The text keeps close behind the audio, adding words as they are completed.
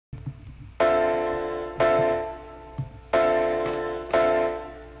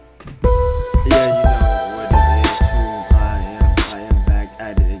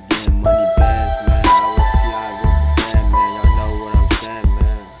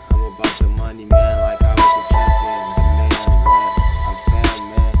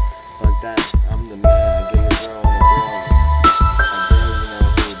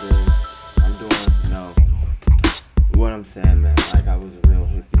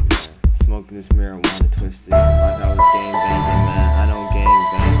smoking this marijuana twisted like I was gang banging, man. I don't gang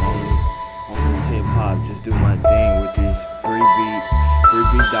bang, only this hip hop. Just do my thing with this Bree Beats,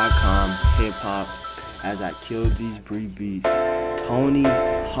 BreeBeats.com hip hop. As I kill these Bree Beats, Tony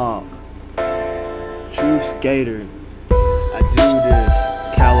Hawk, true skater. I do this,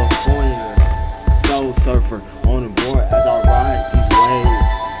 California, soul surfer on the board as I ride these waves.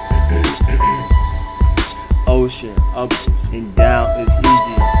 Ocean, up and down, it's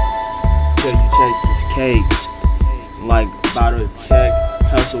easy till you chase this cake. Like about to check,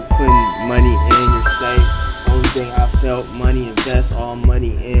 hustle, putting money in your safe. Only thing I felt, money, invest all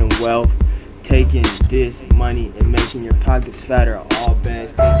money in wealth. Taking this money and making your pockets fatter, all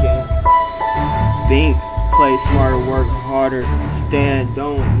best thinking. Think, play smarter, work harder, stand,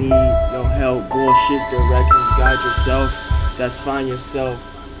 don't need no help. Bullshit directions, guide yourself, that's find yourself.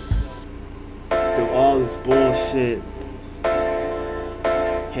 Through all this bullshit,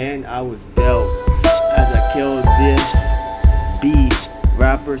 hand I was dealt as I killed this beat.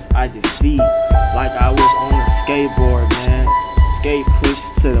 Rappers I defeat like I was on a skateboard, man. Skate push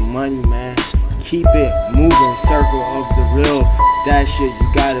to the money, man. Keep it moving, circle of the real. That shit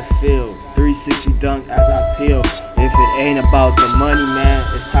you gotta feel. 360 dunk as I peel. If it ain't about the money, man,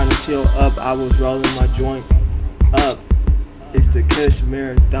 it's time to chill up. I was rolling my joint up. It's the Kush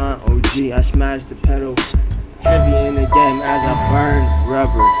Marathon OG. I smashed the pedal heavy in the game as I burn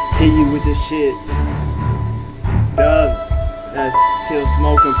rubber. Hit you with the shit. Doug, that's still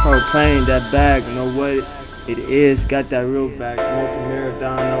smoking propane. That bag, you know what it is. Got that real bag. Smoking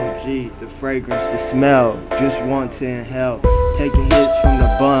Marathon OG. The fragrance, the smell. Just want to inhale. Taking hits from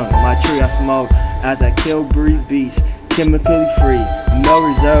the bung. My tree I smoke as I kill Bree Beats. Chemically free. No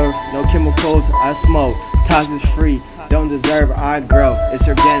reserve. No chemicals. I smoke. Toxic free. Don't deserve, I grow. It's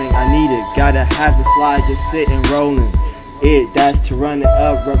organic, I need it. Gotta have it fly, just sitting rolling. It, that's to run it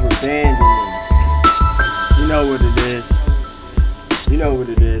up, rubber banding it. You know what it is. You know what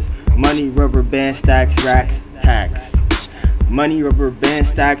it is. Money, rubber band, stacks, racks, packs. Money, rubber band,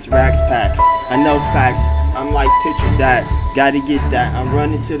 stacks, racks, packs. I know facts, I'm like picture that. Gotta get that, I'm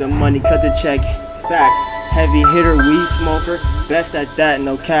running to the money, cut the check. Fact, heavy hitter, weed smoker. Best at that,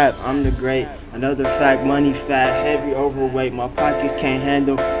 no cap, I'm the great. Another fact, money fat, heavy, overweight. My pockets can't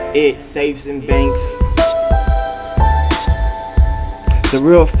handle it, safes and banks. The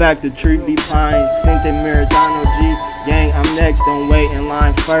real fact, the tree be pine. Sent in Marathon OG. Gang, I'm next, don't wait in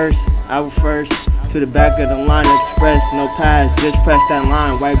line first. I was first to the back of the line express. No pass, just press that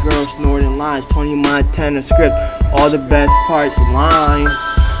line. White girl snorting lines. Tony Montana script. All the best parts line.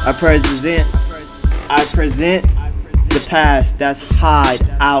 I present the past, that's hide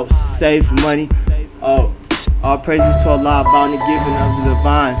out, save money. Oh, all praises to Allah, bound and giving of the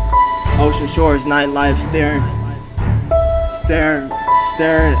divine. Ocean shores, nightlife, staring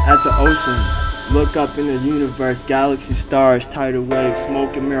at the ocean. Look up in the universe, galaxy, stars, tidal waves,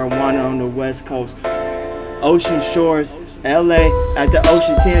 smoking marijuana on the west coast. Ocean shores, LA at the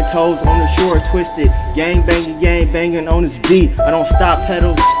ocean, 10 toes on the shore, twisted. Gang banging on this beat. I don't stop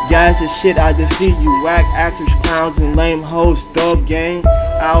pedals, gas and shit, I defeat you. Whack actors, clowns, and lame hoes. Dub gang,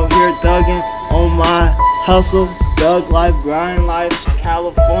 out here thugging on my hustle. Thug life, grind life,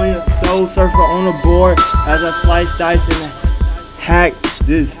 California, soul surfer on the board. As I slice, dice, and hack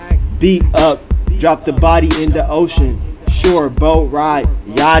this beat up. Drop the body in the ocean. Shore, boat ride,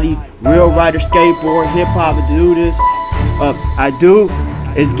 yachty, real rider, skateboard, hip hop, do this. I do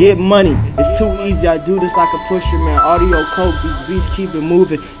is get money. It's too easy. I do this like a pusher, man. Audio coke, these beats keep it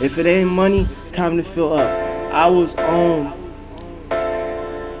moving. If it ain't money, time to fill up. I was on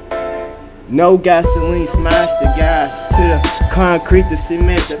no gasoline, smash the gas to the concrete, the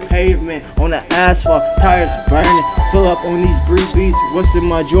cement, the pavement, on the asphalt, tires burning. Fill up on these Bree Beats. What's in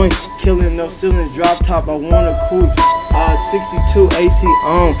my joint? Killing no ceilings, drop top. I wanna coupe. 62 AC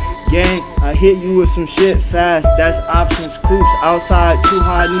on. Gang, I hit you with some shit fast. That's options, coops. Outside, too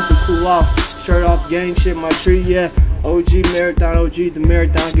hot, need to cool off. Shirt off, gang shit, my tree, yeah. OG, Marathon OG, the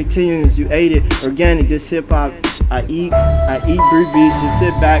marathon continues. You ate it, organic, this hip hop. I eat Bree Beats. Just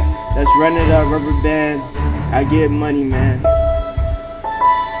sit back, let's run it up, rubber band. I get money, man.